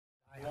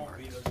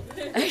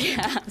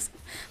Yes,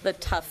 the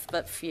tough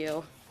but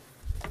few.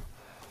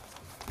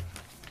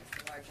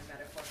 Larger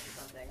metaphor for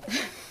something.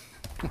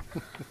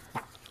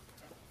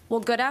 Well,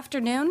 good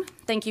afternoon.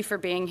 Thank you for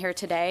being here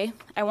today.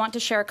 I want to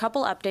share a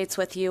couple updates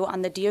with you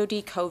on the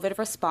DOD COVID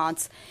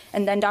response,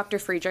 and then Dr.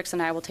 Friedrichs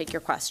and I will take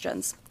your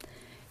questions.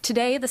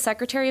 Today, the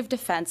Secretary of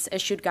Defense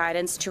issued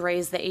guidance to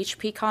raise the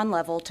HPCon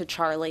level to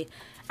Charlie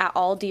at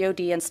all DOD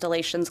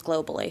installations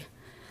globally.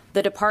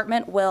 The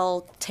department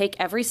will take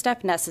every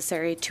step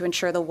necessary to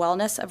ensure the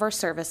wellness of our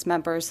service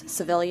members,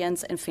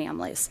 civilians, and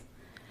families.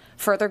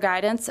 Further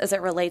guidance as it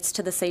relates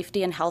to the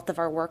safety and health of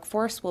our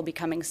workforce will be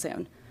coming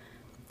soon.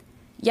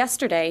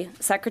 Yesterday,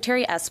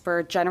 Secretary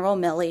Esper, General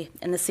Milley,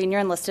 and the Senior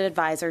Enlisted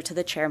Advisor to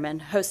the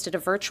Chairman hosted a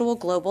virtual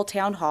global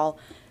town hall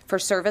for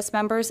service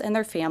members and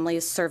their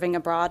families serving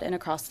abroad and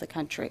across the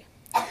country.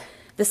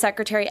 The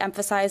Secretary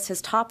emphasized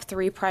his top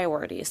 3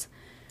 priorities: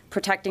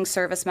 protecting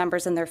service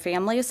members and their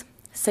families,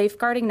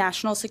 safeguarding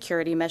national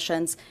security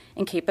missions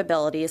and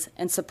capabilities,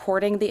 and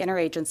supporting the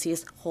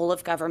interagency's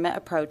whole-of-government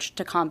approach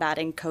to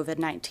combating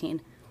COVID-19.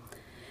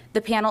 The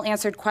panel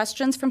answered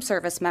questions from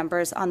service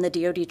members on the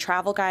DOD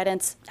travel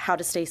guidance, how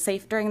to stay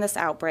safe during this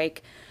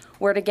outbreak,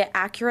 where to get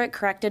accurate,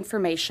 correct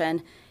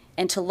information,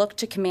 and to look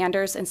to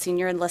commanders and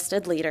senior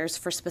enlisted leaders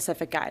for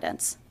specific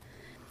guidance.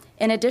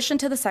 In addition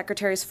to the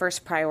Secretary's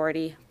first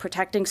priority,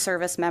 protecting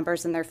service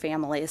members and their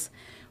families,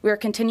 we are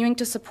continuing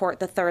to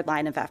support the third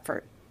line of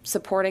effort,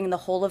 supporting the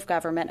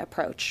whole-of-government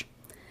approach.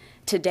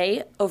 To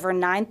date, over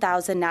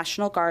 9,000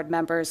 National Guard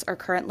members are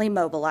currently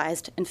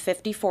mobilized in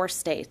 54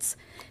 states,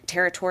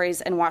 territories,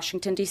 and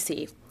Washington,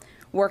 D.C.,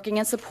 working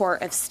in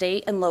support of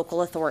state and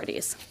local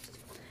authorities.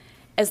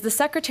 As the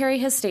Secretary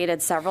has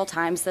stated several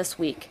times this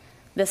week,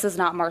 this is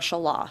not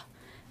martial law.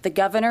 The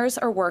governors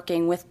are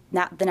working with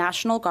the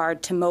National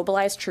Guard to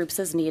mobilize troops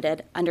as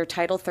needed under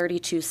Title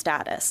 32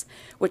 status,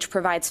 which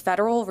provides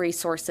federal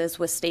resources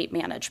with state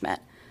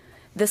management.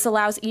 This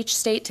allows each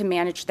state to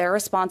manage their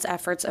response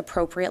efforts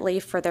appropriately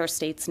for their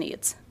state's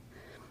needs.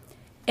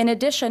 In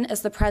addition,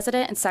 as the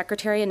President and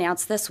Secretary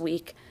announced this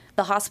week,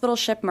 the hospital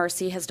ship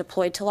Mercy has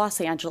deployed to Los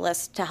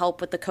Angeles to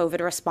help with the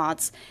COVID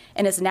response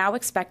and is now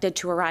expected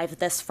to arrive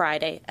this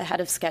Friday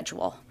ahead of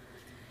schedule.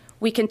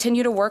 We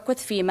continue to work with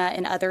FEMA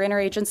and other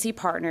interagency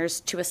partners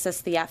to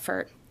assist the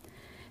effort.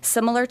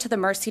 Similar to the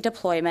Mercy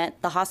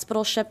deployment, the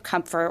hospital ship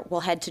Comfort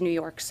will head to New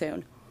York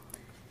soon.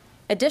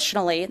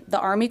 Additionally, the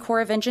Army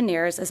Corps of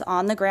Engineers is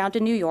on the ground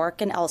in New York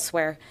and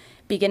elsewhere,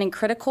 beginning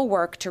critical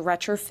work to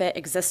retrofit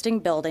existing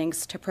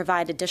buildings to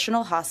provide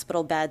additional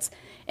hospital beds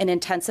and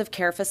intensive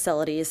care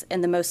facilities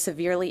in the most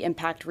severely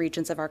impacted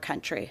regions of our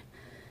country.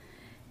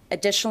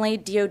 Additionally,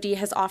 DOD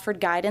has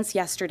offered guidance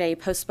yesterday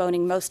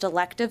postponing most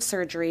elective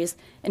surgeries,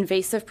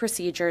 invasive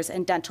procedures,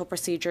 and dental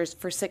procedures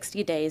for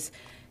 60 days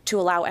to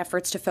allow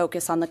efforts to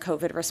focus on the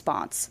COVID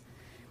response.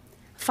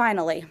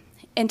 Finally,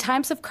 in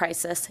times of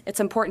crisis, it's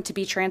important to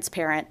be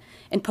transparent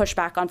and push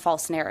back on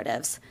false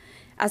narratives.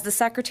 As the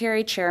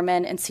Secretary,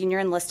 Chairman, and Senior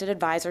Enlisted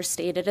Advisor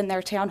stated in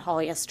their town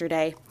hall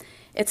yesterday,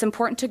 it's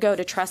important to go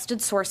to trusted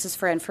sources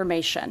for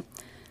information.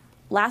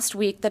 Last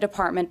week, the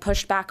department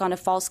pushed back on a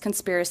false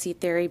conspiracy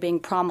theory being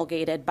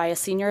promulgated by a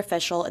senior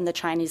official in the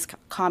Chinese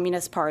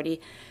Communist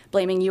Party,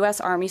 blaming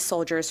U.S. Army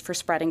soldiers for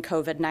spreading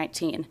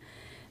COVID-19.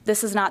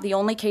 This is not the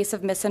only case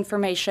of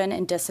misinformation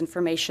and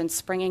disinformation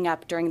springing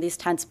up during these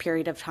tense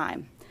period of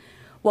time.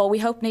 While we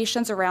hope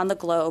nations around the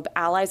globe,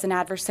 allies and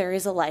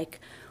adversaries alike,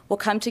 will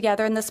come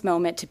together in this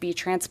moment to be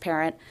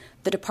transparent,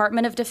 the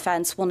Department of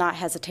Defense will not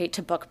hesitate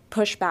to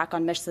push back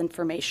on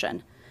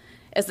misinformation.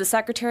 As the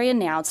Secretary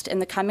announced, in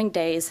the coming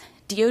days,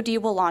 DOD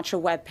will launch a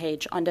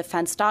webpage on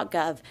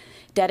defense.gov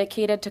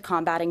dedicated to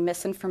combating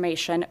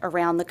misinformation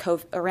around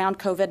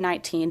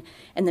COVID-19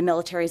 and the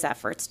military's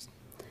efforts.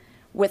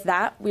 With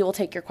that, we will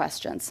take your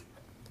questions.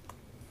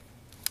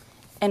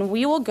 And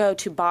we will go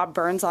to Bob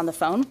Burns on the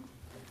phone.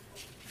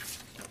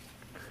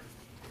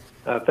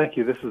 Thank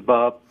you. This is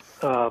Bob.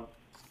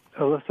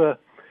 Alyssa,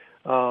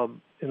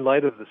 in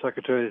light of the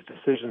Secretary's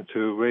decision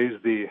to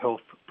raise the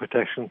health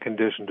protection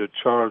condition to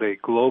Charlie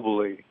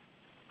globally,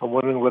 I'm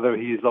wondering whether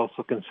he's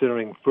also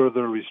considering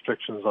further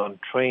restrictions on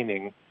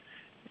training,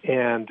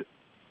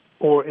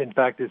 or in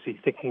fact, is he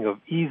thinking of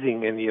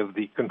easing any of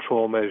the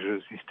control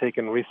measures he's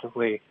taken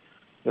recently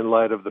in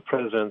light of the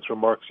President's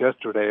remarks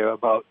yesterday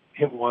about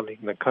him wanting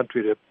the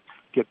country to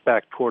get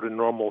back toward a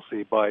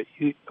normalcy by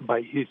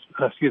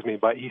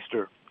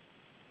Easter?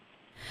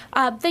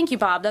 Thank you,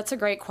 Bob. That's a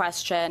great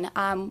question.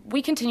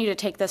 We continue to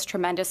take this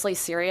tremendously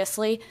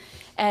seriously.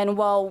 And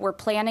while we're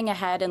planning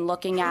ahead and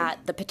looking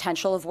at the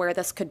potential of where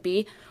this could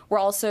be, we're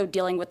also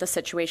dealing with the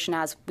situation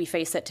as we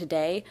face it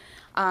today.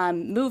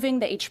 Moving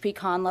the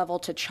HPCon level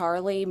to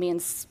Charlie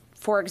means,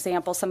 for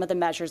example, some of the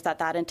measures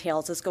that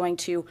entails is going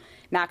to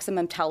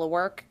maximum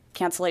telework,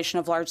 cancellation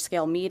of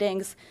large-scale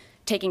meetings,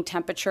 taking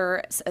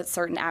temperature at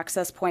certain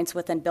access points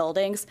within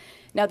buildings.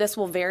 Now, this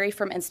will vary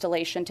from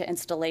installation to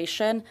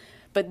installation,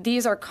 but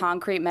these are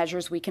concrete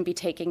measures we can be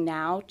taking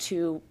now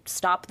to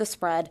stop the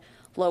spread,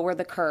 lower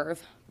the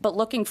curve. But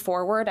looking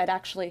forward, I'd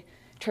actually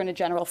turn to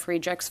General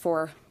Friedrichs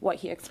for what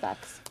he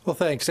expects. Well,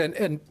 thanks.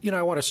 And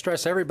I want to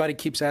stress, everybody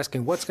keeps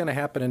asking what's going to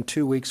happen in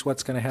 2 weeks,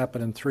 what's going to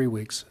happen in 3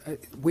 weeks.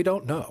 We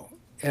don't know.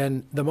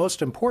 And the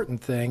most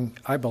important thing,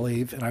 I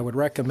believe, and I would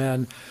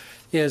recommend,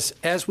 is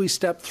as we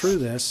step through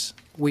this,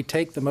 we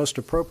take the most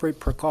appropriate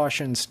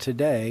precautions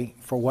today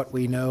for what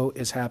we know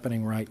is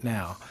happening right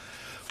now.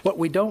 What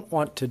we don't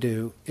want to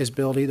do is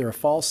build either a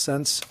false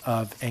sense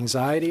of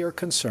anxiety or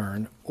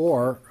concern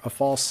or a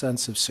false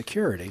sense of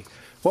security.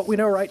 What we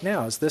know right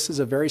now is this is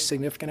a very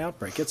significant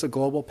outbreak. It's a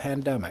global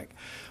pandemic.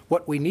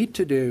 What we need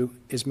to do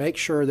is make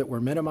sure that we're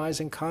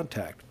minimizing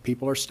contact.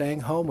 People are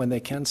staying home when they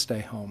can stay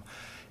home.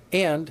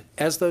 And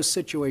as those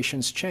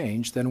situations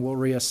change, then we'll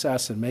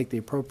reassess and make the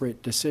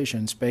appropriate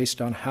decisions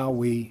based on how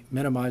we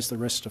minimize the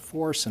risk to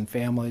force and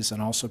families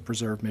and also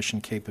preserve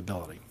mission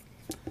capability.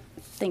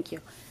 Thank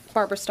you.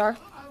 Barbara Starr.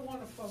 I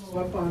want to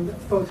follow up on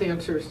both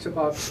answers to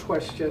Bob's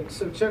question.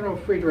 So General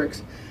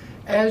Friedrichs,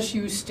 as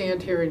you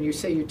stand here and you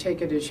say you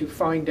take it as you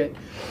find it,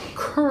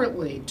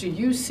 currently, do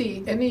you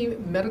see any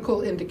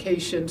medical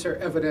indications or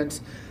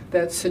evidence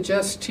that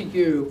suggests to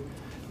you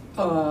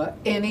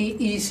any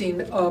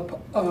easing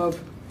up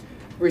of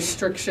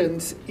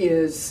restrictions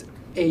is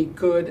a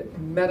good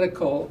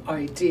medical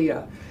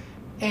idea?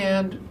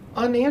 And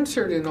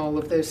unanswered in all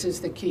of this is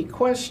the key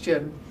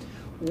question: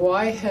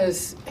 why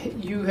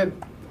you have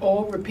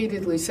all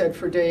repeatedly said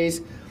for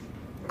days,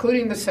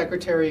 including the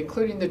secretary,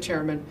 including the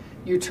chairman,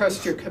 you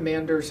trust your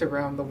commanders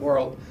around the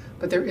world,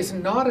 but there is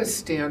not a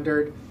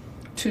standard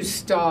to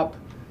stop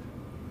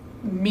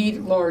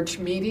large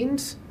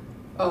meetings,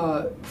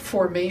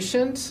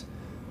 formations,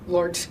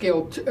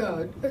 large-scale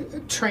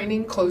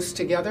training close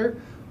together.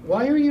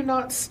 Why are you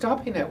not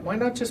stopping it? Why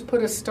not just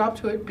put a stop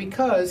to it?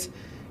 Because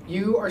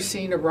you are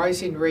seeing a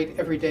rising rate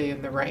every day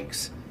in the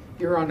ranks.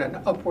 You're on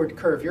an upward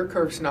curve. Your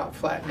curve's not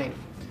flattening.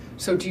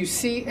 So do you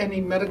see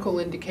any medical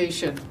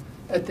indication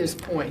at this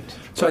point?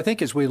 So I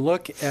think as we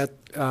look at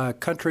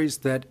countries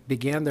that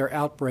began their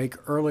outbreak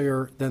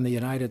earlier than the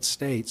United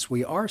States,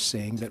 we are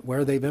seeing that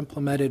where they've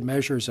implemented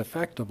measures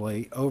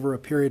effectively over a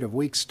period of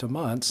weeks to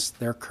months,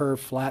 their curve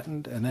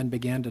flattened and then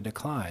began to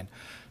decline.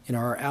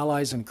 Our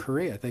allies in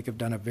Korea, I think, have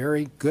done a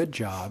very good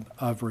job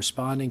of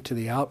responding to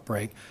the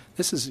outbreak.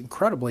 This is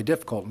incredibly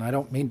difficult, and I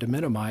don't mean to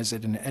minimize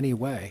it in any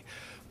way,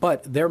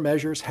 but their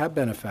measures have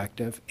been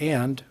effective,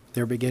 and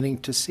they're beginning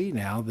to see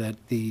now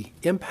that the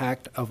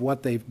impact of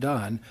what they've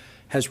done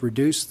has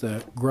reduced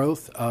the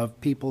growth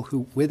of people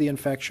who with the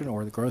infection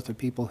or the growth of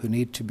people who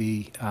need to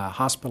be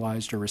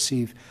hospitalized or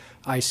receive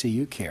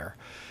ICU care.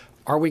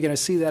 Are we going to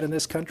see that in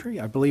this country?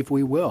 I believe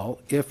we will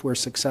if we're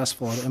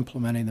successful in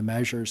implementing the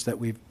measures that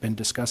we've been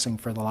discussing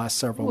for the last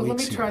several weeks. Well,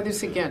 let me try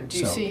this again. Do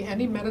you see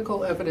any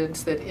medical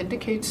evidence that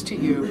indicates to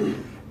you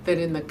that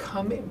in the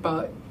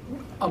about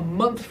a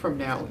month from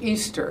now,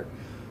 Easter,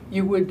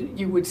 you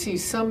would see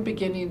some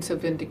beginnings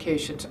of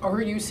indications?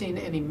 Are you seeing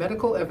any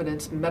medical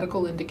evidence,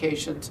 medical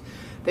indications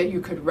that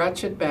you could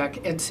ratchet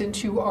back? And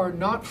since you are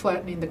not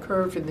flattening the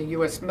curve in the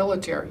U.S.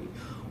 military,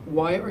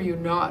 why are you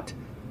not?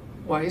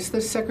 Why is the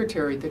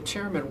secretary, the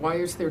chairman, why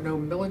is there no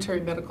military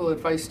medical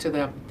advice to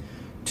them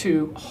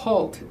to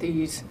halt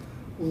these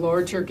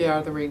larger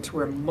gatherings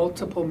where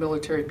multiple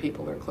military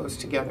people are close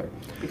together?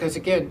 Because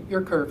again,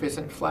 your curve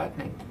isn't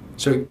flattening.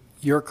 So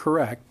you're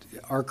correct.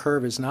 Our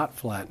curve is not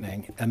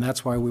flattening, and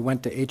that's why we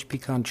went to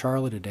HPCon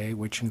Charlie today,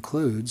 which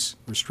includes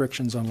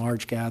restrictions on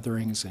large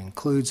gatherings,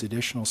 includes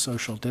additional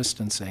social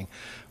distancing.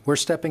 We're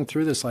stepping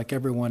through this like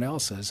everyone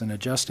else is and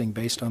adjusting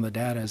based on the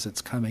data as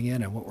it's coming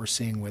in and what we're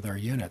seeing with our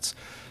units.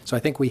 So I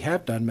think we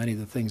have done many of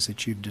the things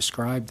that you've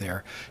described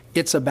there.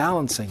 It's a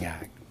balancing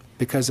act,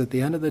 because at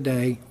the end of the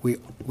day,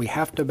 we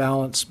have to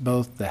balance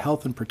both the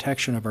health and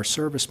protection of our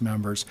service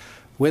members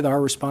with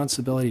our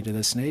responsibility to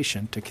this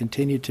nation to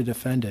continue to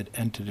defend it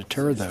and to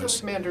deter those.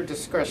 Still commander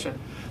discretion.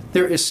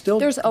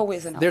 There's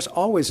always There's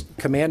always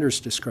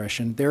commander's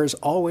discretion. There is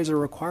always a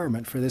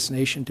requirement for this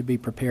nation to be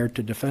prepared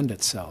to defend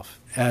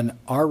itself. And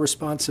our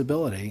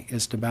responsibility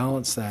is to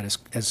balance that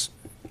as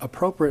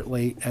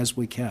appropriately as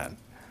we can.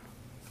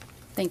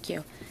 Thank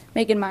you.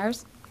 Megan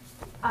Myers.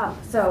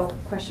 So,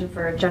 question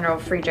for General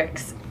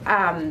Friedrichs.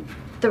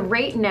 The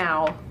rate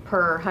now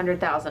per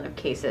 100,000 of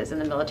cases in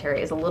the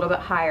military is a little bit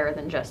higher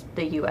than just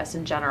the U.S.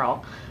 in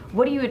general.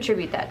 What do you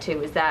attribute that to?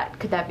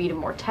 Could that be to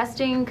more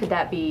testing? Could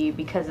that be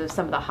because of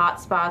some of the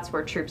hot spots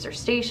where troops are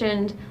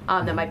stationed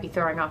that might be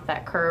throwing off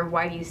that curve?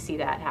 Why do you see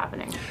that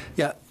happening?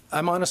 Yeah,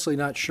 I'm honestly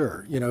not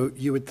sure.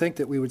 You would think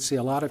that we would see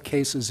a lot of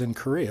cases in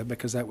Korea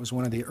because that was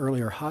one of the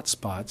earlier hot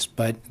spots,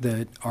 but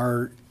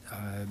our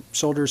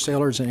soldiers,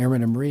 sailors, and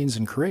airmen and Marines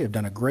in Korea have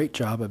done a great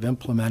job of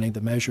implementing the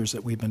measures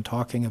that we've been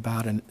talking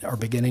about and are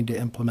beginning to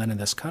implement in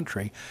this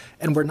country.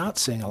 And we're not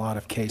seeing a lot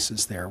of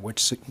cases there,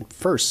 which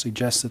first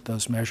suggests that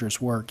those measures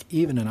work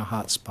even in a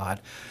hot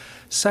spot.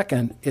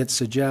 Second, it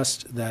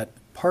suggests that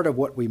part of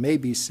what we may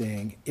be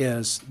seeing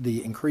is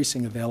the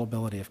increasing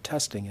availability of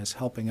testing is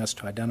helping us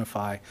to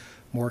identify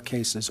more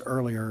cases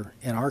earlier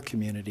in our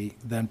community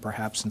than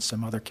perhaps in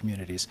some other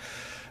communities.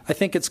 I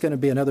think it's going to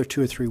be another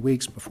 2 or 3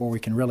 weeks before we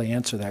can really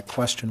answer that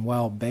question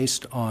well,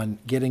 based on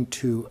getting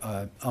to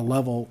a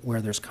level where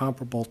there's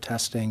comparable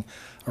testing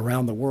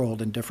around the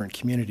world in different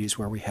communities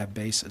where we have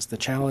bases. The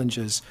challenge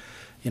is,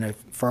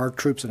 for our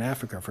troops in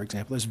Africa, for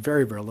example, there's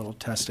very, very little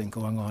testing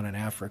going on in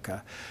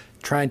Africa.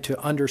 Trying to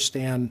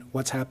understand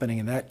what's happening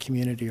in that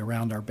community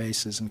around our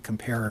bases and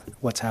compare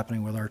what's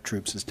happening with our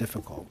troops is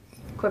difficult.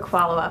 Quick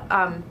follow-up.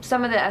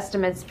 Some of the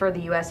estimates for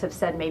the U.S. have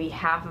said maybe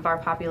half of our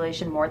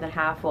population, more than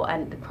half,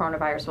 the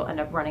coronavirus will end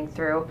up running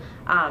through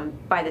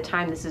by the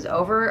time this is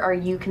over. Are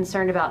you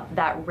concerned about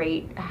that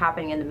rate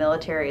happening in the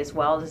military as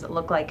well? Does it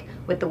look like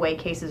with the way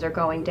cases are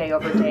going day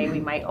over day, we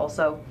might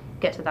also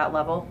get to that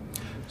level?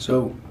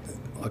 So,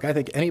 look, I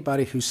think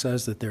anybody who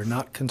says that they're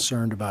not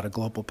concerned about a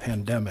global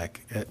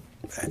pandemic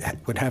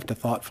would have to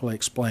thoughtfully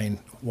explain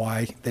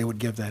why they would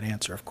give that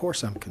answer. Of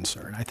course I'm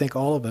concerned. I think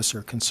all of us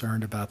are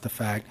concerned about the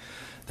fact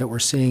that we're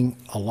seeing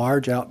a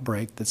large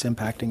outbreak that's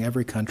impacting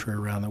every country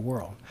around the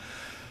world.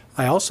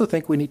 I also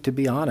think we need to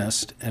be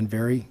honest and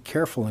very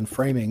careful in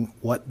framing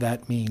what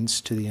that means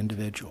to the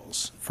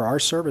individuals. For our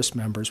service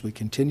members, we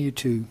continue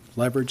to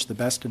leverage the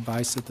best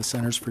advice that the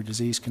Centers for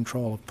Disease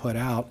Control have put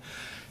out.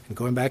 And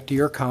going back to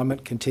your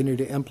comment, continue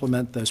to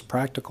implement those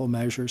practical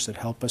measures that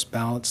help us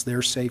balance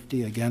their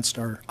safety against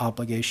our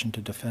obligation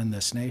to defend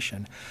this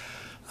nation.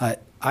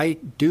 I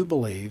do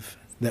believe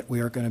that we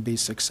are going to be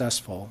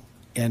successful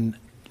in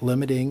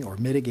limiting or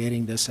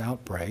mitigating this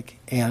outbreak.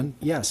 And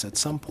yes, at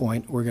some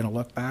point, we're going to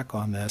look back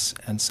on this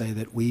and say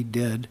that we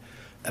did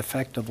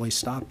effectively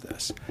stop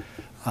this.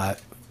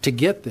 To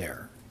get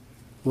there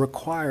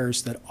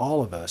requires that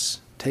all of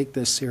us take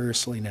this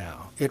seriously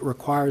now. It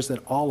requires that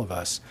all of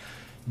us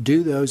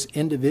do those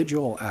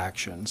individual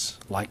actions,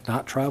 like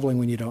not traveling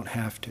when you don't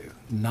have to,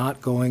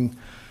 not going,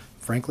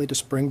 frankly, to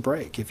spring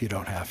break if you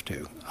don't have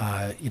to.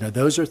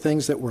 Those are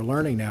things that we're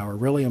learning now are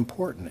really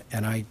important.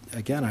 And I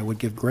would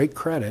give great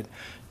credit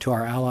to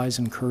our allies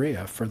in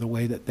Korea for the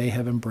way that they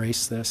have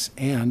embraced this.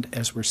 And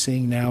as we're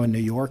seeing now in New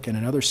York and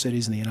in other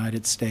cities in the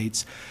United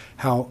States,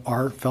 how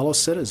our fellow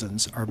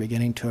citizens are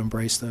beginning to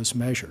embrace those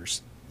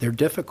measures. They're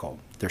difficult.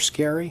 They're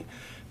scary.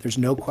 There's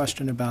no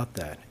question about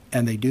that.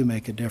 And they do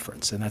make a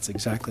difference. And that's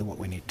exactly what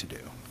we need to do.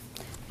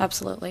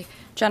 Absolutely.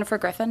 Jennifer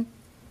Griffin.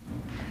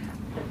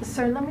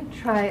 Sir, let me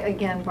try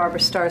again Barbara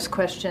Starr's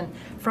question.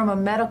 From a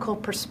medical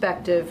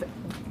perspective,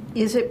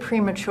 is it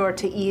premature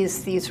to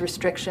ease these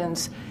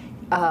restrictions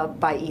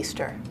by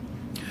Easter?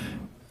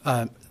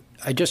 I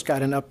just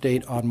got an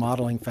update on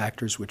modeling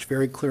factors, which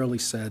very clearly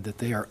said that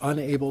they are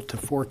unable to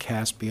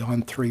forecast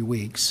beyond 3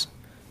 weeks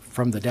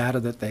from the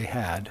data that they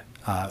had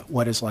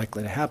what is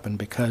likely to happen,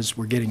 because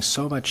we're getting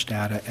so much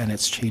data and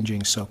it's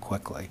changing so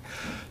quickly.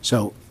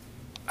 So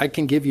I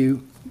can give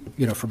you,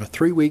 from a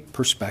 3-week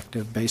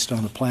perspective, based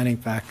on the planning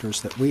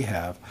factors that we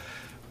have,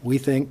 we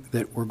think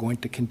that we're going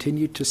to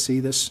continue to see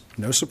this,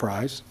 no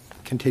surprise,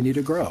 continue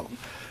to grow.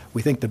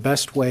 We think the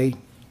best way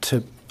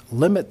to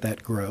limit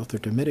that growth or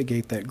to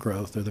mitigate that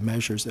growth are the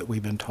measures that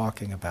we've been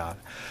talking about.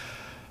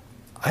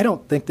 I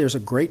don't think there's a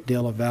great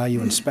deal of value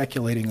in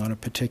speculating on a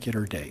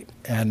particular date.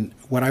 And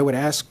what I would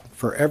ask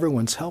for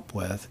everyone's help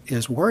with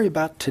is worry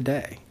about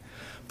today.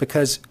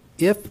 Because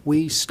if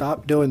we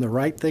stop doing the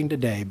right thing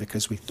today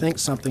because we think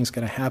something's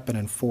going to happen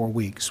in 4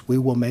 weeks, we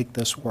will make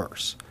this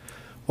worse.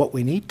 What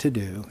we need to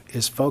do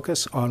is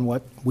focus on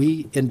what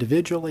we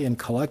individually and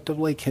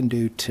collectively can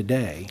do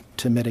today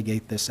to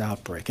mitigate this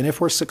outbreak. And if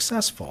we're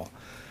successful,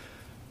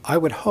 I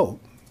would hope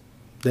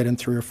that in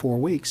 3 or 4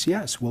 weeks,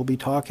 yes, we'll be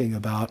talking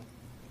about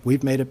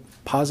we've made a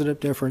positive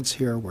difference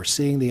here. We're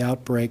seeing the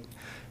outbreak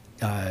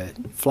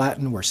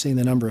flatten. We're seeing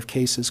the number of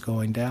cases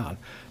going down.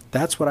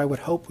 That's what I would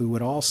hope we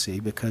would all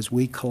see, because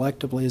we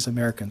collectively as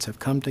Americans have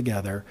come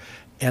together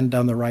and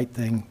done the right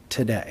thing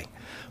today.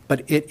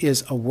 But it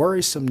is a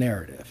worrisome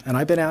narrative. And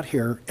I've been out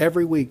here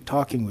every week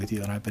talking with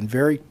you, and I've been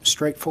very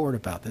straightforward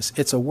about this.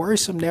 It's a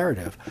worrisome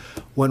narrative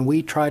when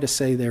we try to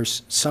say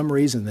there's some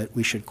reason that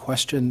we should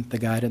question the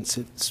guidance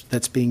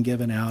that's being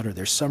given out, or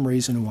there's some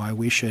reason why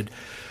we should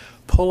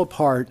pull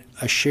apart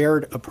a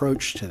shared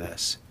approach to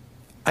this.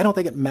 I don't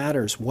think it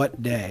matters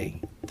what day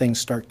things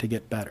start to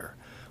get better.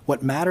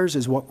 What matters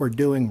is what we're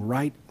doing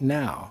right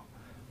now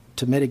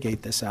to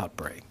mitigate this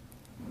outbreak.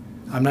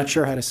 I'm not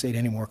sure how to say it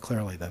any more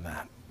clearly than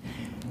that.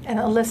 And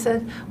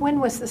Alyssa, when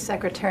was the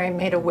Secretary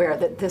made aware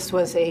that this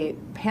was a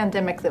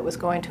pandemic that was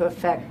going to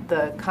affect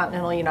the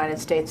continental United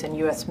States and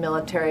U.S.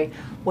 military?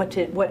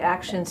 What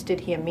actions did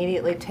he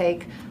immediately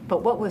take?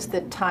 But what was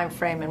the time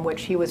frame in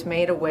which he was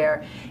made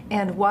aware?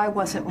 And why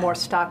wasn't more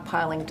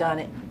stockpiling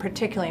done,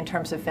 particularly in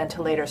terms of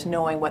ventilators,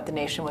 knowing what the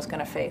nation was going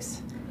to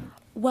face?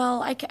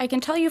 Well, I can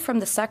tell you from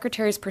the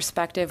Secretary's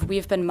perspective,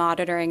 we've been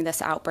monitoring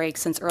this outbreak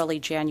since early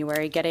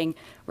January, getting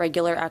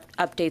regular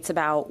updates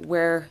about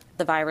where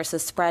the virus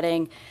is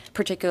spreading,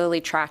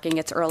 particularly tracking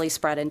its early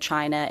spread in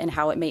China and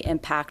how it may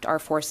impact our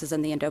forces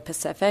in the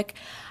Indo-Pacific.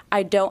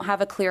 I don't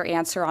have a clear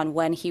answer on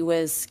when he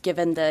was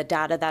given the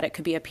data that it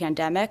could be a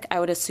pandemic. I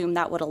would assume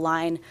that would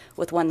align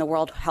with when the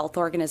World Health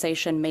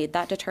Organization made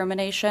that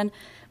determination,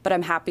 but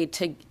I'm happy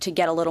to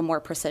get a little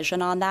more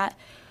precision on that.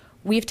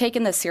 We've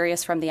taken this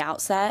serious from the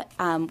outset.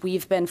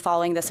 We've been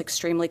following this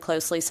extremely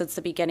closely since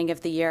the beginning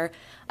of the year,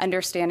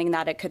 understanding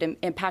that it could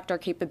impact our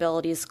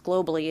capabilities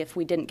globally if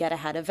we didn't get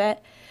ahead of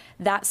it.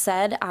 That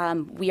said,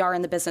 we are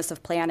in the business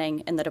of planning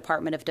in the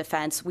Department of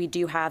Defense. We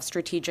do have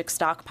strategic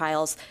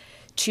stockpiles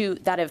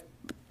that have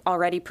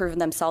already proven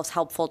themselves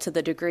helpful to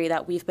the degree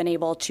that we've been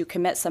able to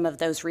commit some of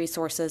those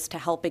resources to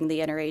helping the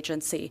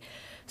interagency.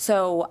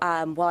 So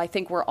while I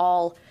think we're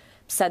all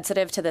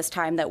sensitive to this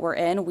time that we're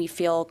in, we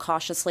feel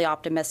cautiously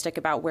optimistic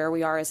about where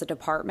we are as a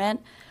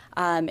department.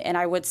 And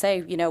I would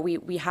say,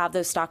 we have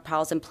those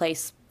stockpiles in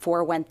place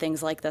for when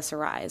things like this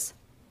arise.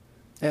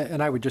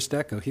 And I would just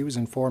echo, he was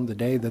informed the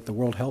day that the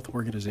World Health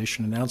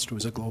Organization announced it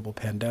was a global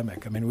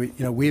pandemic. I mean,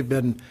 we've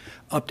been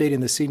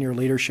updating the senior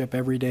leadership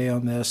every day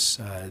on this.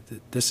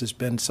 This has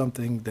been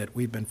something that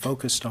we've been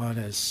focused on,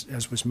 as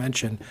was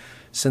mentioned,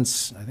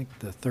 since I think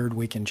the third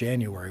week in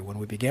January, when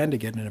we began to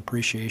get an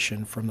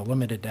appreciation from the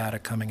limited data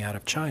coming out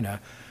of China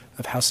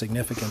of how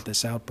significant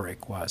this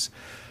outbreak was.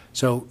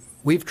 So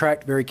we've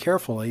tracked very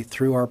carefully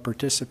through our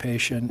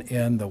participation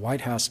in the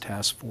White House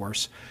Task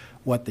Force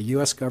what the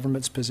U.S.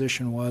 government's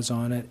position was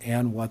on it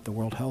and what the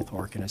World Health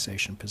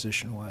Organization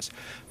position was.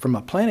 From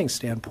a planning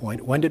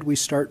standpoint, when did we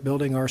start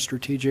building our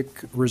strategic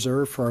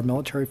reserve for our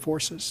military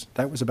forces?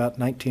 That was about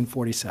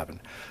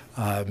 1947.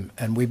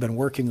 And we've been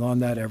working on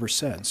that ever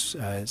since.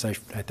 As I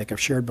think I've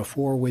shared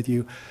before with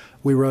you,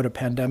 we wrote a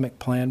pandemic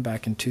plan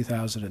back in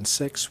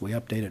 2006. We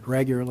update it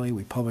regularly.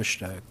 We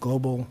published a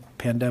global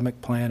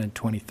pandemic plan in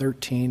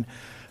 2013.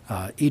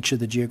 Each of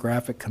the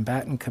geographic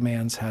combatant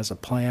commands has a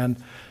plan,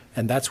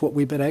 and that's what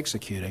we've been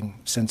executing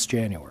since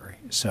January.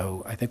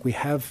 So I think we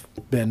have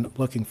been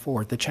looking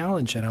forward. The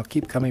challenge, and I'll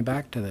keep coming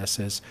back to this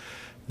is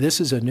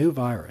a new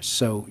virus.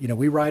 So,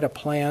 we write a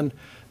plan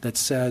that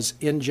says,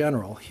 in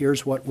general,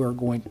 here's what we're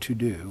going to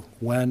do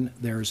when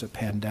there's a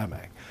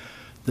pandemic.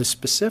 The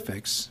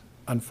specifics,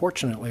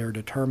 unfortunately, are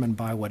determined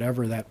by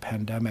whatever that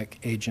pandemic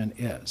agent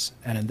is.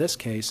 And in this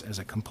case, as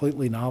a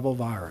completely novel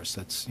virus,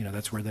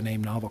 that's where the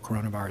name novel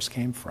coronavirus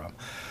came from.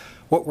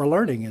 What we're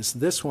learning is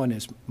this one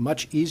is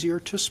much easier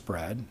to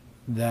spread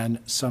than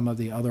some of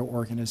the other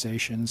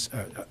organisms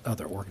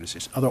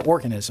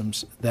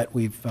that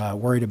we've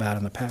worried about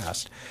in the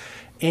past.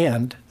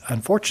 And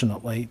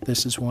unfortunately,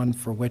 this is one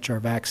for which our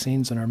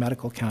vaccines and our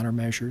medical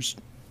countermeasures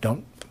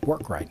don't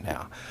work right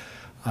now.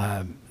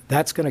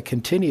 That's going to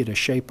continue to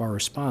shape our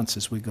response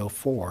as we go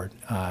forward.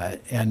 I'll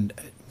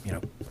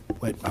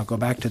go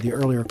back to the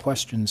earlier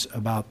questions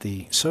about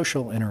the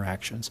social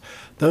interactions.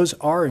 Those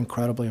are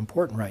incredibly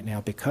important right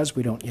now because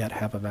we don't yet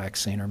have a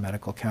vaccine or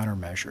medical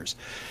countermeasures.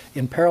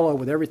 In parallel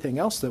with everything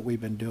else that we've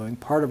been doing,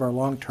 part of our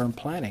long-term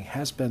planning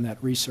has been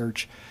that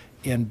research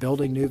in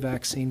building new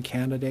vaccine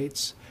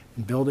candidates,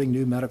 and building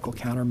new medical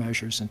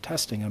countermeasures and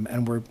testing them,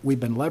 and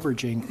we've been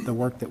leveraging the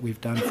work that we've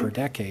done for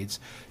decades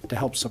to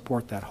help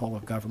support that whole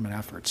of government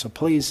effort. So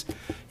please,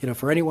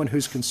 for anyone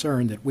who's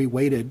concerned that we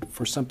waited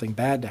for something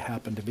bad to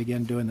happen to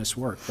begin doing this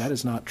work, that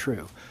is not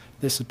true.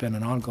 This has been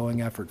an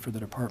ongoing effort for the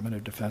Department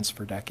of Defense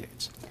for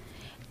decades.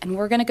 And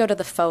we're going to go to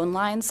the phone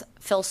lines.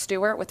 Phil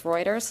Stewart with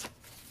Reuters.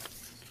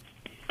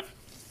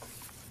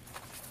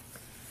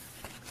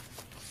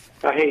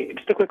 Hey,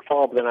 just a quick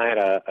follow-up, then I had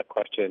a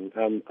question.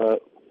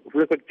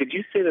 Real quick, did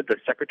you say that the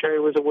Secretary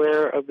was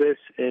aware of this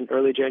in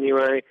early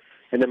January?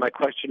 And then my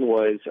question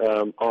was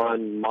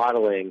on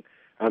modeling.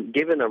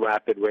 Given the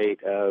rapid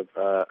rate of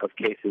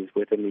cases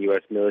within the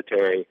U.S.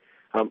 military,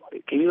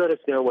 can you let us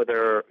know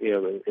whether,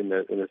 in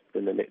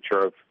the nature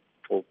of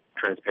full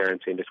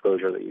transparency and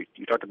disclosure that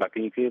you talked about,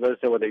 can you let us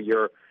know whether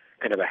you're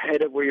kind of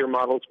ahead of where your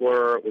models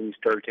were when you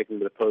started taking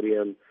to the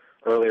podium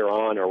earlier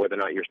on, or whether or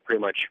not you're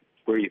pretty much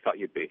where you thought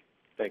you'd be?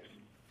 Thanks.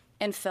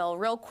 And Phil,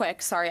 real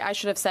quick, sorry, I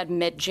should have said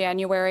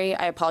mid-January.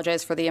 I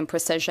apologize for the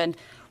imprecision.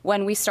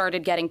 When we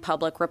started getting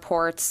public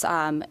reports,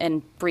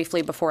 and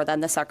briefly before then,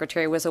 the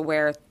Secretary was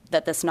aware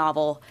that this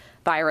novel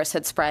virus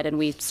had spread, and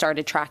we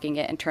started tracking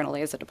it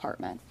internally as a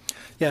department.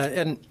 Yeah,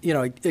 and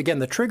again,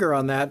 the trigger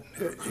on that,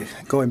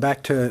 going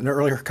back to an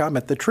earlier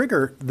comment, the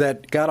trigger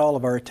that got all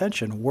of our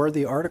attention were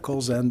the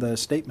articles and the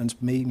statements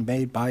being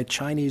made by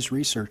Chinese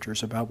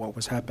researchers about what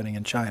was happening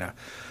in China.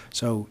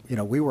 So,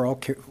 we were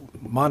all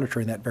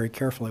monitoring that very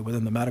carefully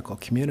within the medical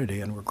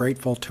community, and we're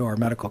grateful to our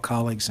medical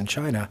colleagues in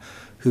China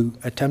who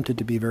attempted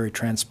to be very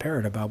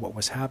transparent about what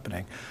was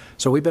happening.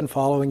 So we've been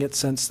following it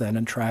since then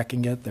and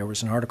tracking it. There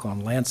was an article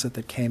in Lancet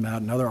that came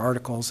out and other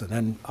articles, and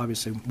then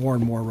obviously more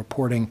and more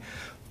reporting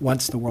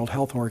once the World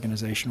Health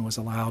Organization was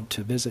allowed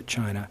to visit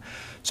China.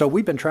 So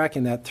we've been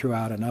tracking that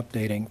throughout and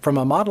updating. From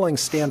a modeling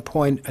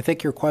standpoint, I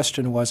think your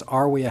question was,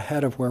 are we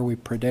ahead of where we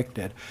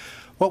predicted?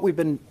 What we've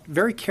been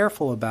very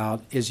careful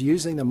about is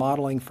using the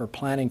modeling for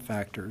planning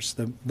factors.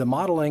 The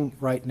modeling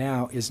right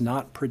now is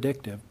not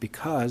predictive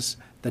because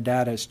the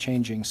data is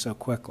changing so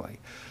quickly.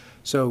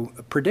 So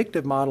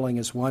predictive modeling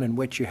is one in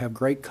which you have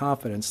great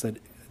confidence that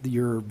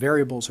your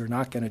variables are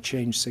not going to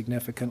change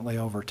significantly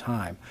over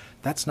time.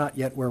 That's not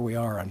yet where we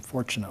are,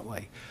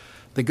 unfortunately.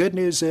 The good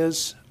news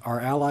is our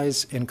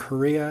allies in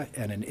Korea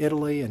and in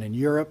Italy and in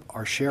Europe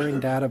are sharing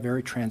data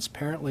very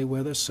transparently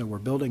with us, so we're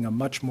building a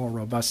much more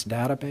robust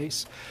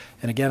database.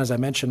 And again, as I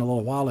mentioned a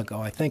little while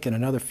ago, I think in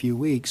another few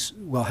weeks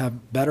we'll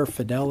have better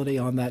fidelity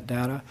on that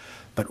data.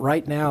 But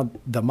right now,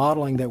 the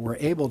modeling that we're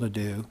able to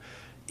do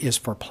is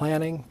for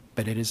planning,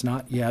 but it is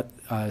not yet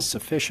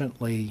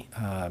sufficiently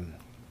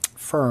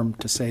firm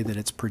to say that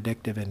it's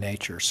predictive in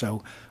nature.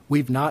 So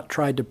we've not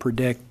tried to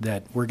predict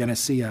that we're going to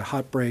see a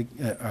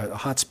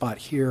hot spot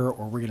here,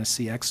 or we're going to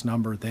see X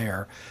number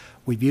there.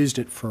 We've used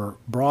it for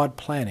broad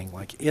planning,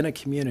 like in a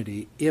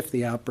community, if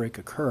the outbreak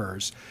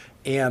occurs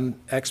and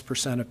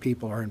X% of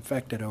people are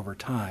infected over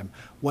time,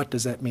 what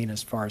does that mean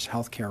as far as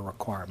healthcare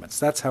requirements?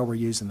 That's how we're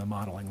using the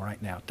modeling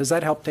right now. Does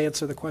that help to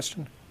answer the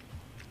question?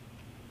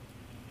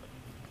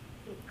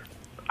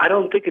 I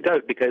don't think it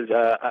does, because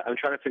I'm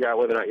trying to figure out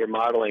whether or not your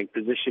modeling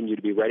positioned you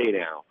to be ready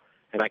now.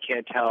 And I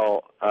can't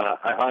tell.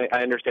 I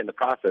understand the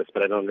process,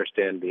 but I don't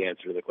understand the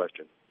answer to the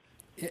question.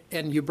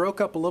 And you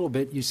broke up a little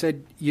bit. You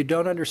said you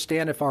don't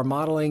understand if our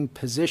modeling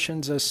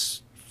positions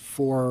us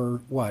for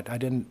what? I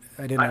didn't.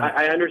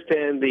 I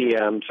understand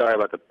the. Sorry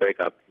about the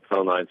breakup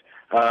phone lines.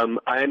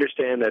 I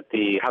understand that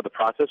how the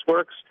process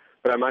works,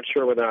 but I'm not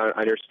sure whether I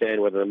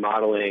understand whether the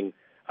modeling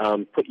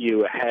put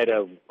you ahead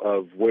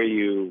of where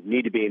you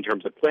need to be in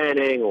terms of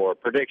planning or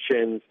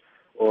predictions,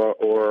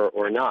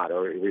 or not,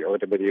 or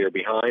whether you're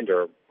behind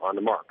or on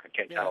the mark. I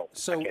can't tell.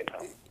 So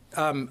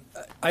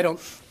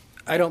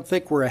I don't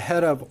think we're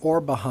ahead of or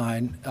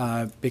behind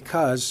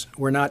because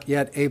we're not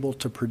yet able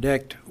to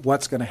predict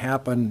what's going to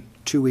happen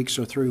 2 weeks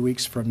or 3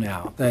 weeks from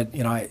now. That,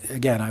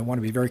 I want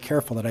to be very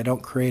careful that I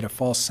don't create a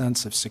false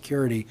sense of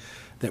security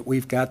that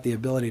we've got the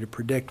ability to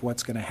predict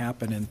what's going to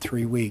happen in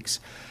 3 weeks.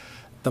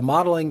 The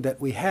modeling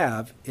that we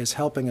have is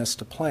helping us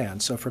to plan.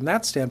 So from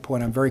that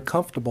standpoint, I'm very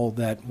comfortable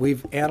that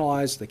we've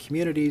analyzed the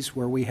communities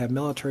where we have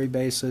military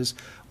bases.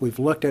 We've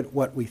looked at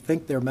what we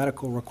think their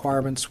medical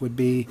requirements would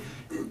be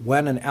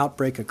when an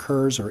outbreak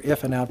occurs, or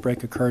if an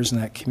outbreak occurs in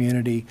that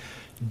community.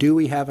 Do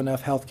we have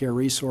enough healthcare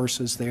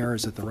resources there?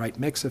 Is it the right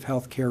mix of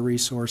healthcare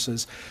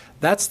resources?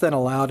 That's then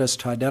allowed us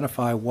to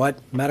identify what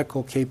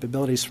medical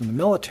capabilities from the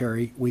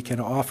military we can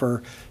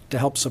offer to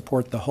help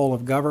support the whole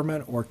of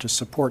government or to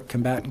support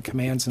combatant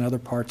commands in other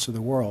parts of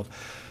the world.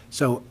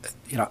 So,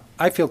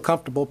 I feel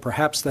comfortable,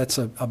 perhaps that's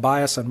a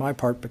bias on my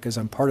part because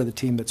I'm part of the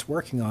team that's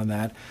working on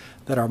that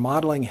our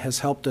modeling has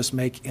helped us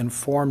make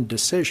informed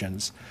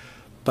decisions.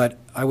 But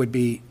I would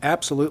be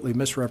absolutely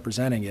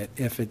misrepresenting it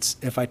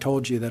if I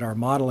told you that our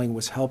modeling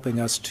was helping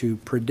us to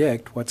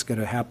predict what's going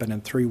to happen in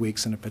 3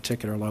 weeks in a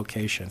particular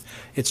location.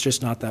 It's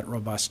just not that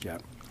robust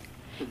yet.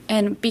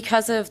 And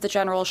because of the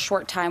general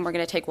short time, we're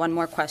going to take one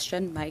more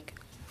question. Mike?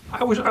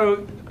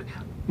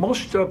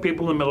 Most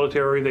people in the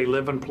military, they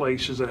live in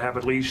places that have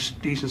at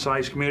least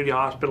decent-sized community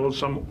hospitals,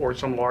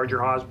 some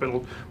larger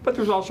hospitals. But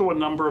there's also a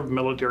number of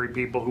military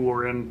people who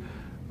are in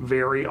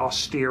very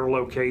austere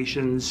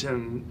locations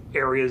and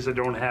areas that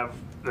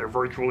they're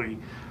virtually,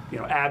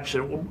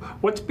 absent.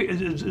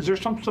 Is there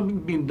something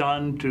being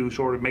done to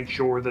sort of make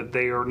sure that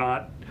they are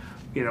not,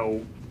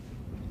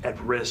 at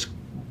risk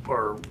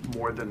or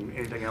more than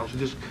anything else?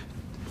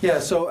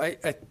 So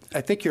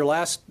I think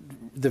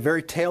the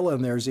very tail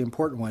end there is the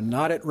important one.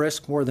 Not at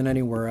risk more than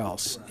anywhere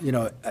else.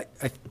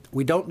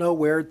 We don't know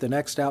where the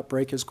next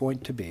outbreak is going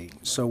to be,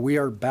 so we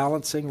are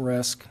balancing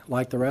risk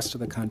like the rest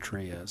of the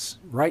country is.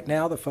 Right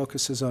now, the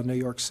focus is on New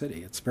York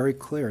City. It's very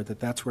clear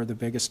that that's where the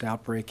biggest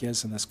outbreak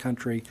is in this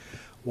country.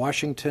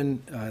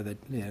 Washington,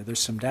 there's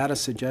some data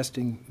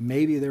suggesting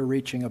maybe they're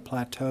reaching a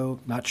plateau.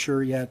 Not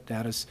sure yet.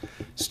 Data's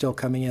still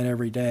coming in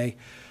every day.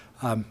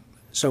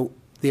 So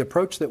the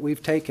approach that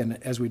we've taken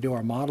as we do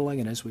our modeling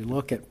and as we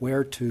look at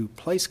where to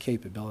place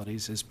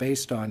capabilities is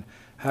based on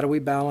how do we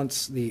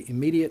balance the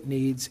immediate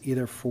needs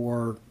either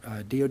for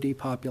DOD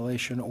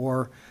population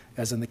or,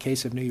 as in the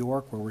case of New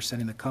York, where we're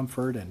sending the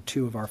Comfort and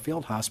 2 of our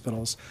field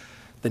hospitals,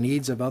 the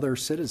needs of other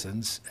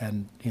citizens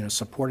and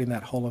supporting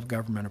that whole of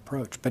government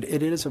approach. But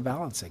it is a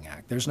balancing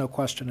act. There's no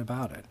question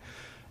about it.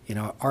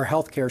 Our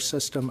healthcare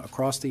system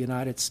across the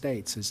United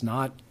States is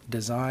not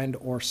designed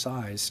or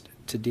sized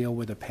to deal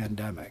with a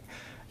pandemic.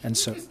 And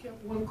so, just get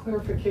one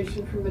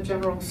clarification from the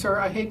general, sir.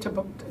 I hate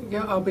to,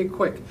 I'll be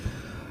quick.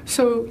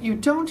 So you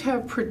don't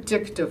have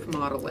predictive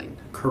modeling,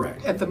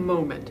 correct, at the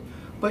moment,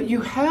 but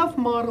you have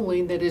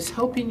modeling that is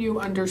helping you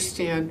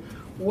understand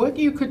what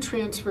you could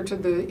transfer to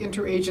the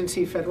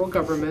interagency federal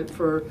government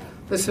for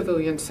the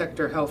civilian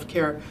sector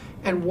healthcare,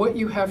 and what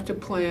you have to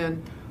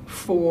plan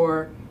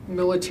for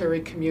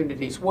military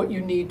communities, what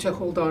you need to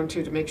hold on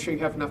to make sure you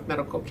have enough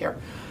medical care.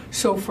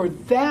 So for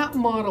that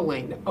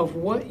modeling of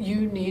what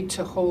you need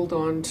to hold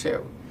on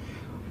to,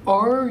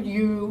 are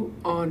you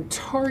on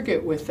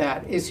target with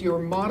that? Is your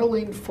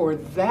modeling for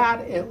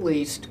that at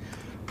least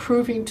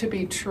proving to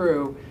be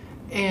true?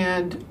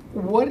 And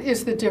what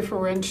is the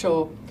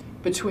differential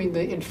between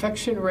the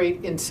infection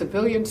rate in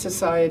civilian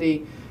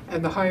society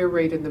and the higher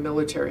rate in the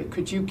military?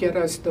 Could you get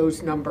us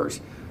those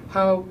numbers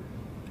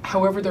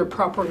however they're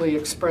properly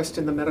expressed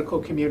in the medical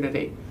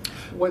community,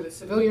 with the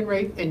civilian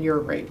rate and your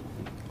rate?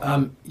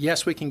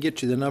 Yes, we can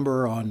get you the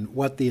number on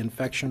what the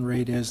infection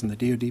rate is in the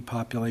DOD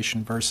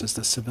population versus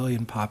the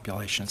civilian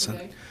population. So,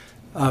 Okay.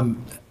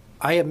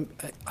 I'm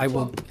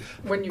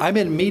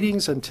in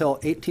meetings until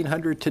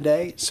 1800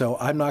 today, so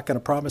I'm not going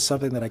to promise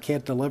something that I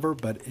can't deliver,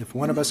 but if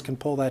one of us can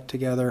pull that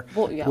together,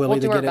 we'll either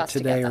do our get it best to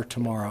today get or that.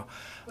 tomorrow.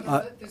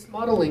 This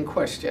modeling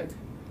question,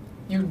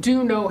 you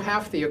do know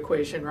half the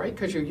equation, right?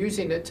 Because you're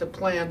using it to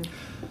plan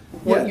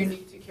what Yeah. you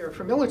need to care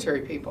for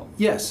military people.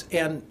 Yes,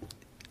 and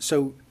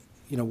so,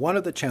 one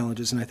of the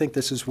challenges, and I think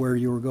this is where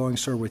you were going,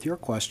 sir, with your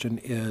question,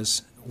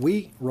 is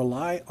we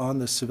rely on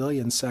the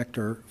civilian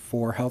sector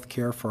for health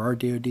care for our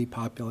DOD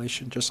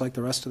population, just like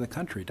the rest of the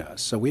country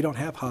does. So we don't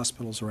have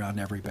hospitals around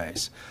every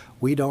base.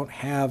 We don't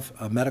have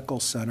a medical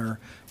center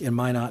in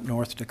Minot,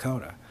 North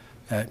Dakota.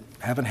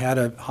 Haven't had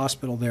a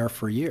hospital there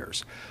for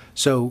years.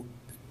 So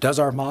does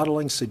our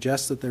modeling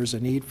suggest that there's a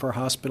need for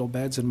hospital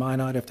beds in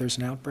Minot if there's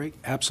an outbreak?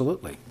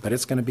 Absolutely. But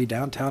it's going to be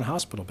downtown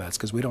hospital beds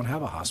because we don't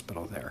have a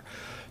hospital there.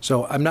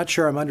 So I'm not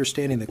sure I'm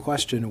understanding the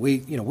question. We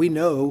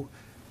know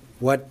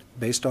what,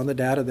 based on the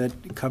data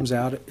that comes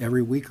out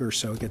every week or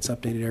so, gets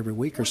updated every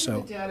week or so.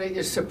 What data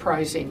is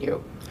surprising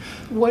you?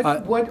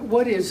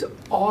 What is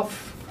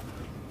off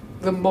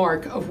the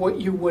mark of what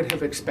you would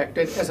have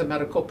expected as a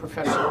medical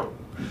professional?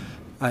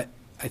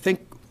 I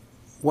think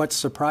what's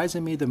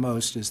surprising me the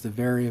most is the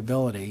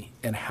variability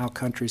in how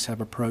countries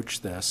have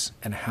approached this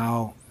and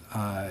how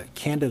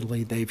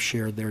candidly they've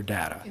shared their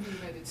data. In the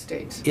United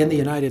States. In the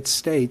United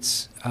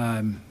States,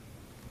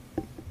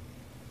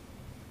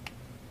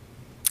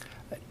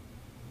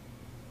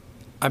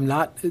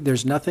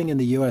 there's nothing in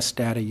the U.S.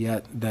 data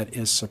yet that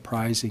is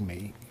surprising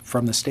me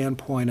from the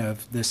standpoint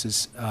of this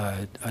is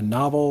a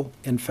novel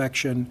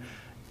infection.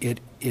 It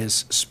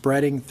is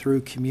spreading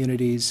through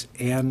communities,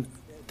 and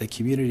the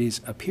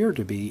communities appear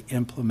to be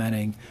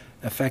implementing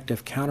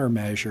effective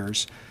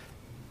countermeasures.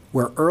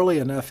 We're early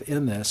enough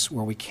in this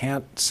where we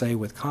can't say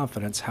with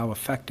confidence how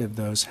effective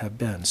those have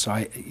been. So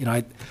I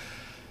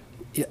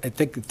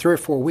think in 3 or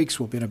 4 weeks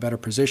we'll be in a better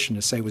position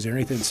to say, was there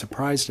anything that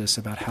surprised us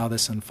about how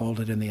this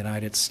unfolded in the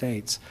United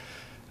States?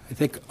 I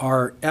think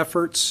our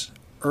efforts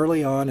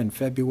early on in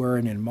February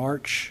and in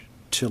March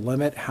to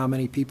limit how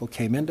many people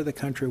came into the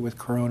country with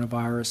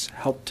coronavirus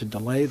helped to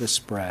delay the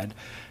spread,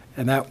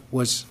 and that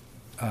was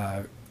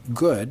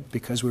good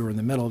because we were in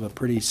the middle of a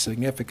pretty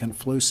significant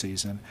flu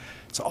season.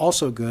 It's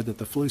also good that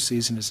the flu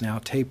season is now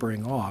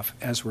tapering off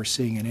as we're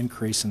seeing an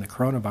increase in the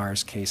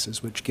coronavirus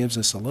cases, which gives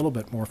us a little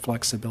bit more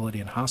flexibility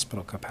in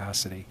hospital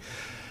capacity.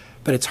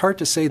 But it's hard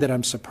to say that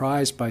I'm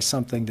surprised by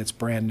something that's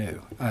brand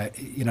new.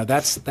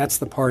 That's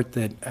the part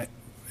that,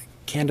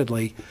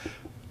 candidly,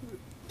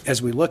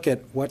 as we look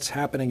at what's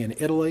happening in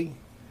Italy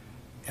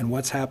and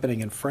what's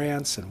happening in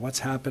France and what's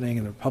happening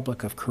in the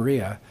Republic of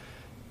Korea,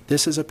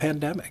 this is a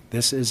pandemic.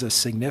 This is a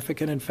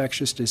significant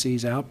infectious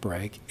disease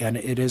outbreak, and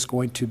it is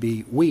going to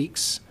be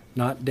weeks,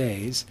 not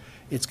days.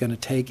 It's going to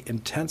take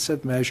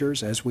intensive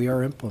measures, as we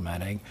are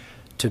implementing,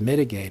 to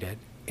mitigate it.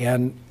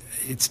 And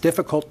it's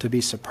difficult to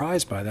be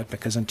surprised by that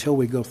because until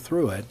we go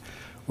through it,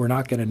 we're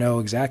not going to know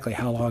exactly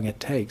how long it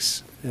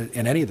takes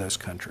in any of those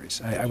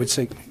countries. I would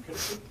say...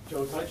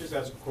 Joe, can I just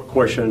ask a quick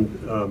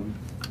question?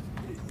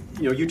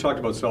 You talked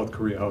about South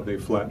Korea, how they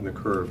flattened the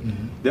curve.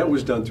 Mm-hmm. That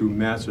was done through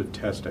massive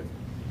testing,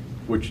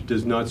 which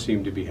does not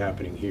seem to be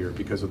happening here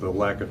because of the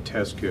lack of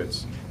test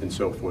kits and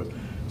so forth.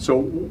 So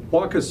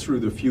walk us through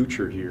the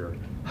future here.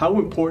 How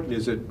important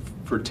is it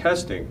for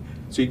testing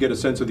so you get a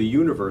sense of the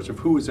universe of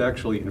who is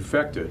actually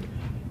infected,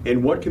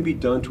 and what can be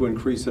done to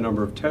increase the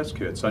number of test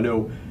kits? I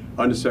know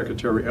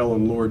Undersecretary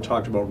Ellen Lord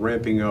talked about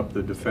ramping up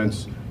the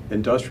defense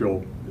industrial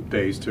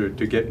base to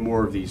get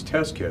more of these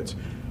test kits.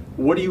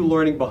 What are you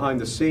learning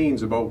behind the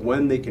scenes about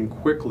when they can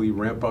quickly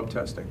ramp up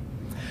testing?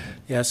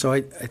 Yeah, so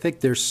I think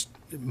there's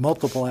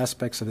multiple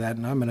aspects of that,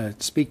 and I'm going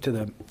to speak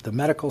to the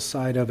medical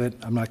side of it.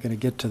 I'm not going to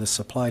get to the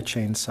supply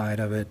chain side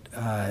of it.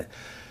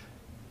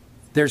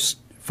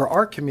 For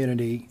our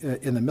community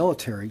in the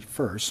military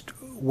first,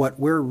 what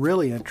we're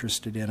really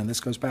interested in, and this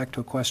goes back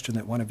to a question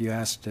that one of you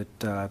asked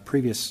at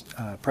previous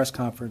press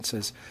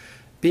conferences,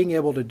 being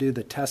able to do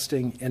the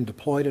testing in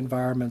deployed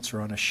environments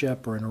or on a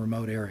ship or in a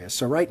remote area.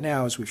 So right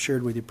now, as we've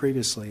shared with you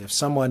previously, if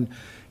someone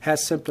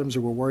has symptoms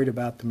or we're worried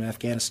about them in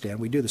Afghanistan,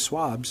 we do the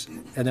swabs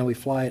and then we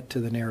fly it to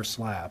the nearest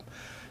lab.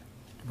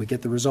 We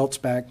get the results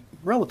back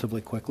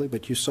relatively quickly,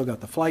 but you still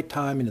got the flight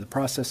time and the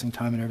processing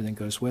time and everything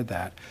goes with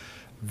that.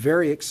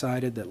 Very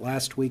excited that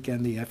last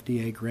weekend the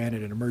FDA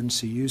granted an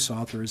emergency use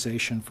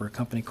authorization for a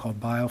company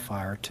called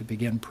BioFire to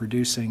begin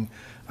producing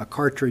a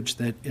cartridge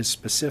that is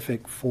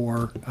specific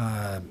for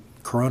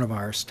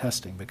coronavirus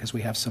testing because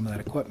we have some of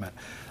that equipment.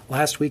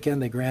 Last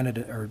weekend they granted,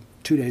 or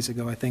 2 days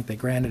ago I think, they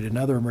granted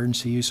another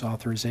emergency use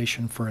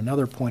authorization for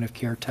another point of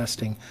care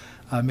testing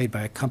made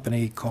by a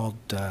company called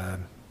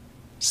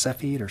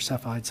Cepheid or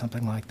Cepheid,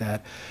 something like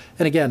that.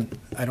 And again,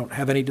 I don't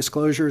have any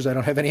disclosures. I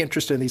don't have any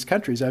interest in these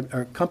countries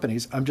or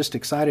companies. I'm just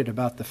excited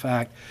about the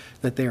fact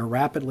that they are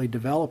rapidly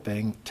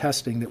developing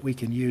testing that we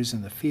can use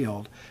in the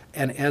field.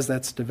 And as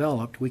that's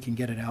developed, we can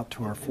get it out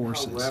to our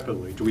forces. How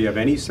rapidly? Do we have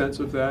any sense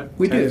of that?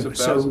 We do. Tens of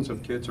thousands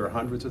of kits or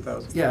hundreds of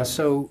thousands? Yeah,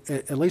 so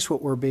at least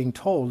what we're being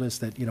told is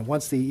that,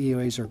 once the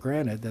EUAs are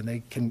granted, then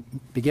they can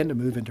begin to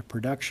move into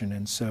production.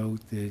 And so,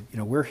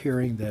 we're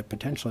hearing that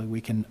potentially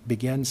we can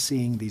begin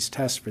seeing these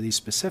tests for these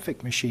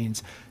specific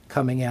machines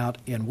coming out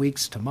in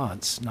weeks to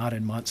months, not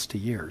in months to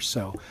years.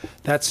 So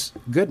that's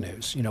good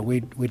news.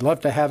 We'd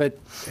love to have it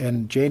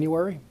in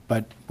January,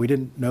 but we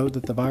didn't know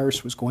that the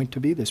virus was going to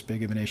be this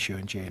big of an issue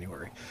in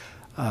January.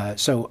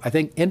 So I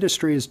think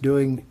industry is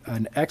doing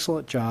an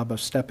excellent job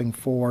of stepping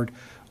forward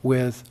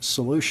with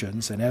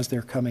solutions, and as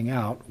they're coming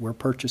out, we're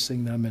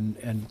purchasing them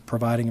and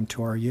providing them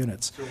to our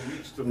units. So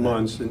weeks to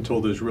months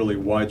until there's really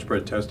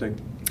widespread testing?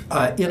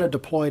 In a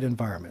deployed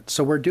environment.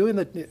 So we're doing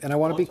and I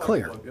want to be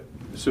clear.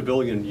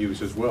 Civilian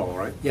use as well,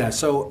 right? Yeah,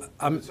 so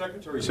the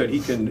Secretary said he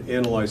can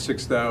analyze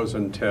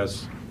 6,000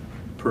 tests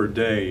per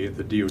day at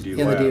the DOD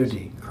in labs. the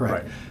DOD,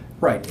 correct.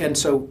 Right, and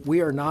so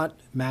we are not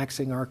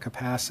maxing our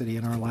capacity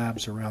in our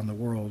labs around the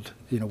world.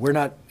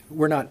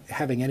 We're not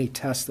having any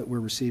tests that we're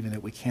receiving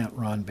that we can't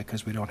run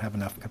because we don't have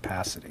enough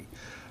capacity.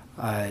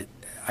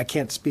 I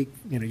can't speak,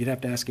 you'd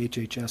have to ask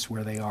HHS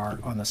where they are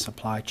on the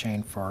supply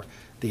chain for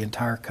the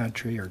entire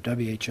country, or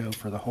WHO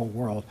for the whole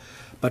world.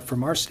 But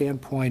from our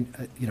standpoint,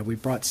 we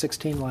brought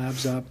 16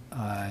 labs up.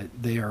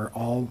 They are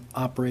all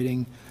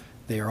operating.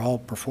 They are all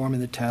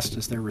performing the tests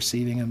as they're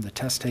receiving them. The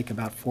tests take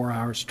about 4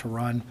 hours to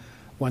run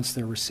once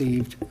they're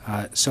received.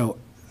 So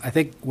I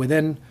think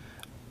within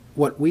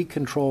what we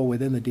control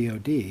within the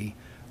DOD,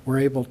 we're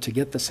able to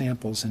get the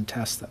samples and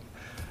test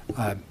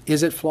them.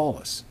 Is it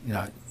flawless?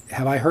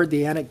 Have I heard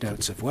the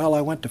anecdotes of, well,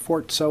 I went to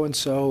Fort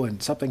so-and-so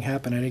and something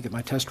happened, I didn't get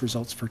my test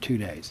results for 2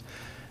 days.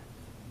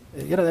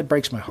 That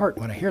breaks my heart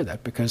when I hear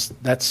that, because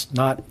that's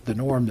not the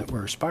norm that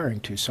we're aspiring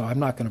to. So I'm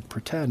not going to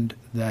pretend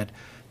that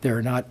there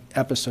are not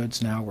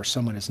episodes now where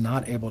someone is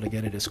not able to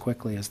get it as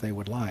quickly as they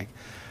would like.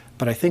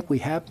 But I think we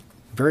have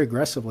very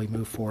aggressively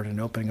moved forward in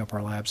opening up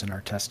our labs and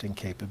our testing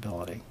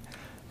capability.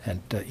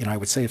 And I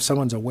would say if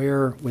someone's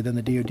aware within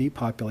the DOD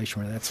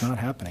population where that's not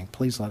happening,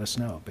 please let us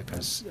know,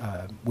 because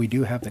we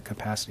do have the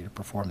capacity to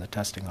perform the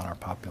testing on our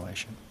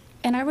population.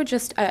 And I would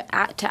just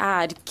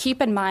add,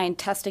 keep in mind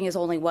testing is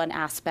only one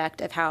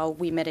aspect of how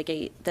we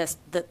mitigate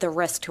the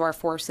risk to our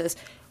forces.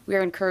 We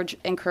are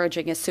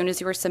encouraging, as soon as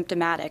you are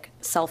symptomatic,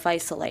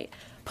 self-isolate.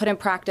 Put in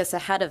practice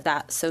ahead of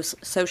that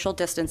social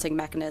distancing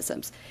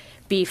mechanisms.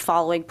 Be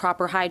following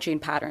proper hygiene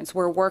patterns.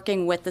 We're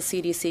working with the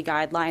CDC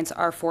guidelines.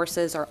 Our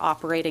forces are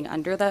operating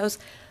under those.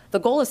 The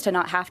goal is to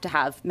not have to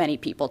have many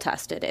people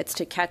tested. It's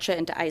to catch it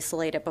and to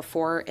isolate it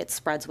before it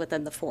spreads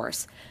within the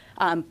force.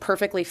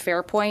 Perfectly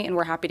fair point, and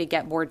we're happy to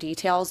get more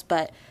details,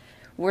 but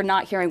we're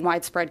not hearing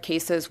widespread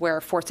cases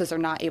where forces are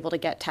not able to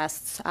get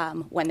tests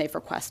when they've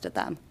requested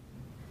them.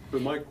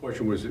 But my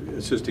question was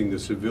assisting the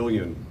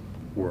civilian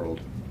world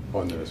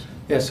on this.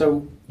 Yeah,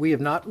 so we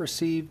have not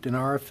received an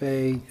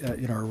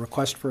RFA, a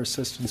request for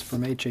assistance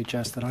from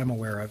HHS that I'm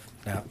aware of.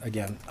 Now,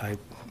 again,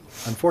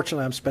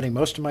 unfortunately, I'm spending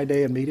most of my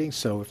day in meetings,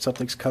 so if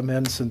something's come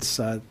in since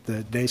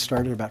the day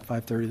started about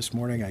 5:30 this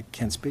morning, I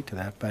can't speak to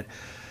that. But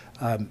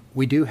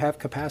we do have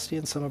capacity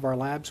in some of our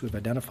labs. We've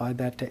identified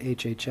that to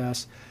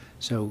HHS.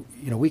 So,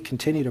 we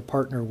continue to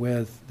partner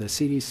with the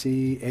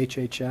CDC,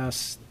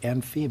 HHS,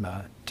 and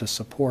FEMA to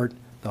support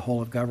the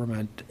whole of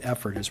government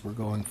effort as we're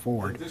going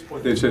forward. At this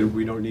point, they said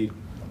we don't need.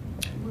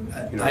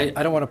 I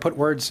don't want to put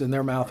words in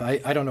their mouth.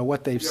 I don't know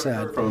what they've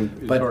said,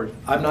 but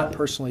I'm not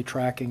personally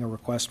tracking a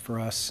request for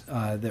us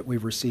that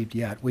we've received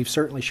yet. We've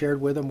certainly shared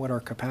with them what our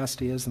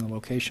capacity is and the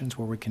locations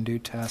where we can do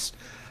tests.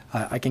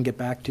 I can get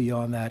back to you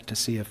on that to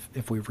see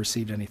if we've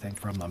received anything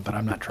from them, but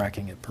I'm not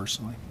tracking it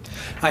personally.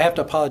 I have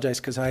to apologize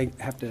because I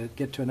have to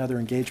get to another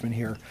engagement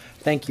here.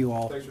 Thank you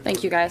all.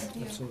 Thank you, guys.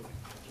 Absolutely.